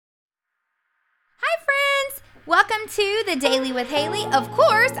Welcome to the Daily with Haley. Of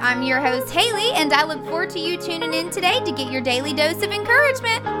course, I'm your host, Haley, and I look forward to you tuning in today to get your daily dose of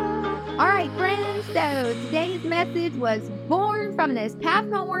encouragement. All right, friends, so today's message was born from this past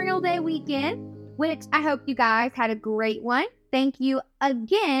Memorial Day weekend, which I hope you guys had a great one. Thank you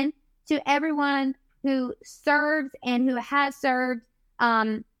again to everyone who serves and who has served.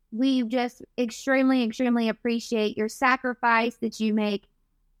 We just extremely appreciate your sacrifice that you make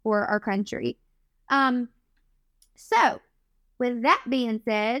for our country. So, with that being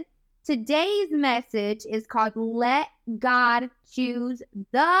said, today's message is called Let God Choose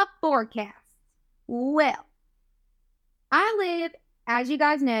the Forecast. Well, I live, as you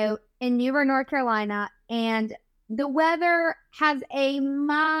guys know, in Newburgh, North Carolina, and the weather has a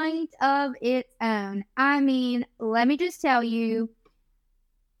mind of its own. I mean, let me just tell you,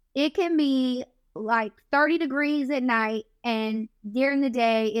 it can be like 30 degrees at night, and during the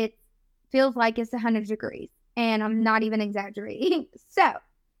day, it feels like it's 100 degrees. And I'm not even exaggerating. So,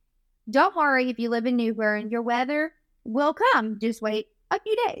 don't worry if you live in Newburgh, your weather will come. Just wait a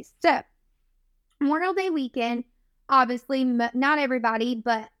few days. So, Memorial Day weekend, obviously, not everybody,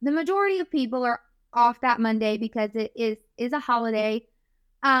 but the majority of people are off that Monday because it is a holiday.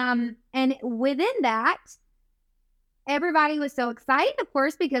 And within that, everybody was so excited, of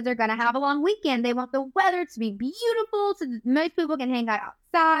course, because they're going to have a long weekend. They want the weather to be beautiful so that most people can hang out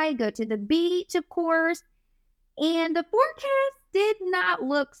outside, go to the beach, of course. And the forecast did not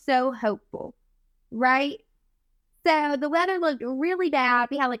look so hopeful, right? So the weather looked really bad.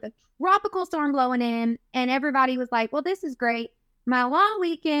 We had like a tropical storm blowing in, and everybody was like, well, this is great. My long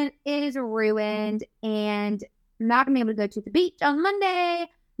weekend is ruined, and I'm not going to be able to go to the beach on Monday. I'm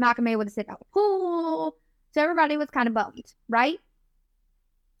not going to be able to sit at the pool. So everybody was kind of bummed, right?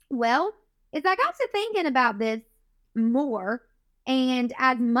 Well, as I got to thinking about this more, and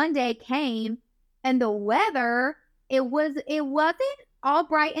as Monday came, and the weather, it wasn't all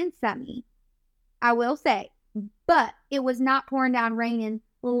bright and sunny, I will say, but it was not pouring down raining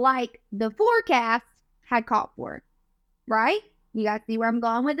like the forecast had called for, right? You guys see where I'm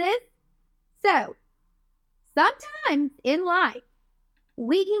going with this? So, sometimes in life,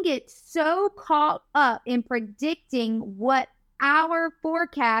 we can get so caught up in predicting what our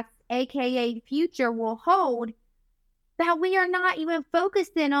forecast, aka future, will hold, that we are not even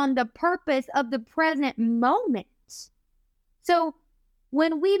focusing on the purpose of the present moment. So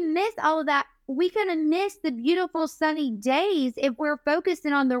when we miss all of that, we're going to miss the beautiful sunny days if we're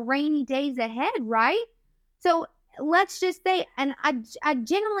focusing on the rainy days ahead, right? So let's just say, and I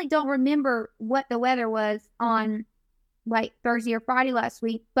genuinely don't remember what the weather was on like Thursday or Friday last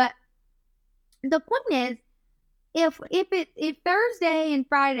week, but the point is, if Thursday and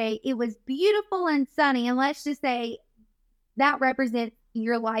Friday it was beautiful and sunny, and let's just say that represents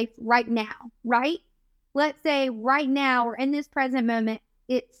your life right now, right? Let's say right now or in this present moment,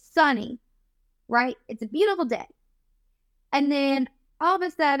 it's sunny, right? It's a beautiful day. And then all of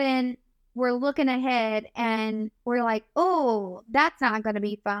a sudden, we're looking ahead and we're like, oh, that's not going to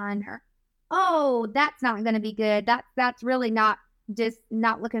be fun. Or, oh, that's not going to be good. That's really not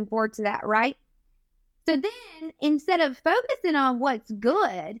looking forward to that, right? So then instead of focusing on what's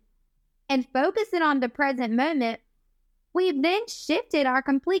good and focusing on the present moment, we've then shifted our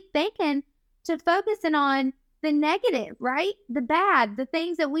complete thinking to focusing on the negative, right? The bad, the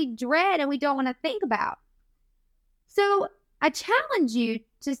things that we dread and we don't want to think about. So I challenge you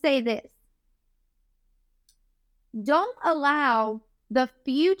to say this. Don't allow the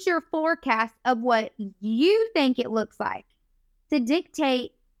future forecast of what you think it looks like to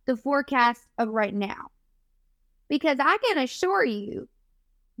dictate the forecast of right now. Because I can assure you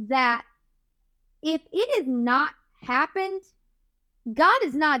that if it has not happened, God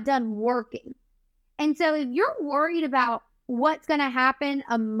is not done working. And so if you're worried about what's going to happen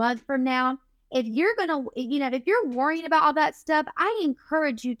a month from now, if you're worrying about all that stuff, I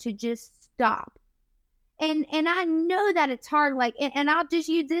encourage you to just stop. And I know that it's hard, and I'll just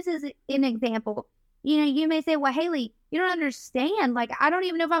use this as an example. You may say, well, Haley, you don't understand. Like, I don't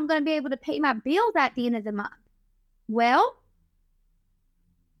even know if I'm going to be able to pay my bills at the end of the month. Well,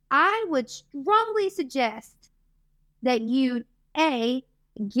 I would strongly suggest that you,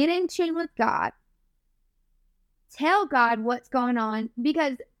 get in tune with God. Tell God what's going on,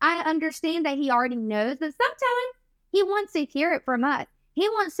 because I understand that He already knows, but sometimes He wants to hear it from us. He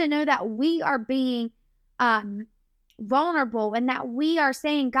wants to know that we are being vulnerable and that we are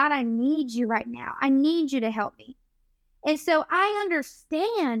saying, God, I need you right now. I need you to help me. And so I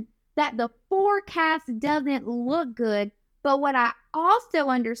understand that the forecast doesn't look good, but what I also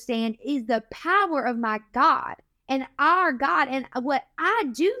understand is the power of my God and our God. And what I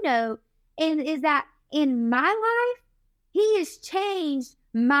do know is that in my life, he has changed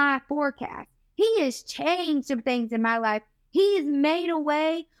my forecast. He has changed some things in my life. He has made a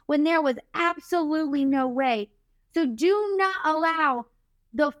way when there was absolutely no way. So do not allow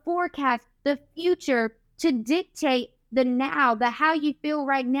the forecast, the future, to dictate the now, the how you feel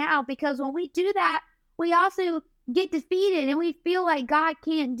right now. Because when we do that, we also get defeated and we feel like God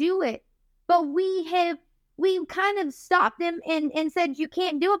can't do it. But we kind of stopped him and said, you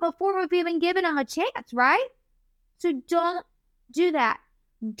can't do it before we've even given him a chance, right? So don't do that.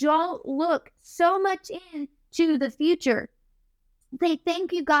 Don't look so much into the future. Say,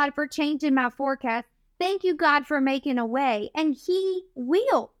 thank you, God, for changing my forecast. Thank you, God, for making a way. And he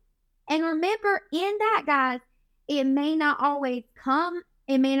will. And remember, in that, guys, it may not always come.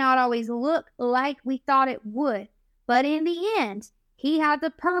 It may not always look like we thought it would. But in the end, he has a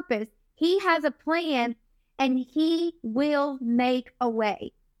purpose. He has a plan. And he will make a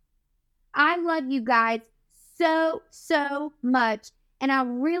way. I love you guys so, so much. And I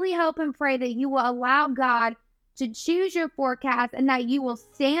really hope and pray that you will allow God to choose your forecast and that you will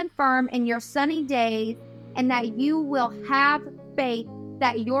stand firm in your sunny days and that you will have faith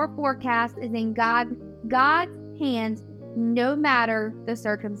that your forecast is in God's hands no matter the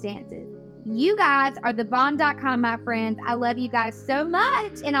circumstances. You guys are thebond.com, my friends. I love you guys so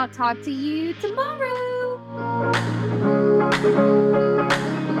much, and I'll talk to you tomorrow.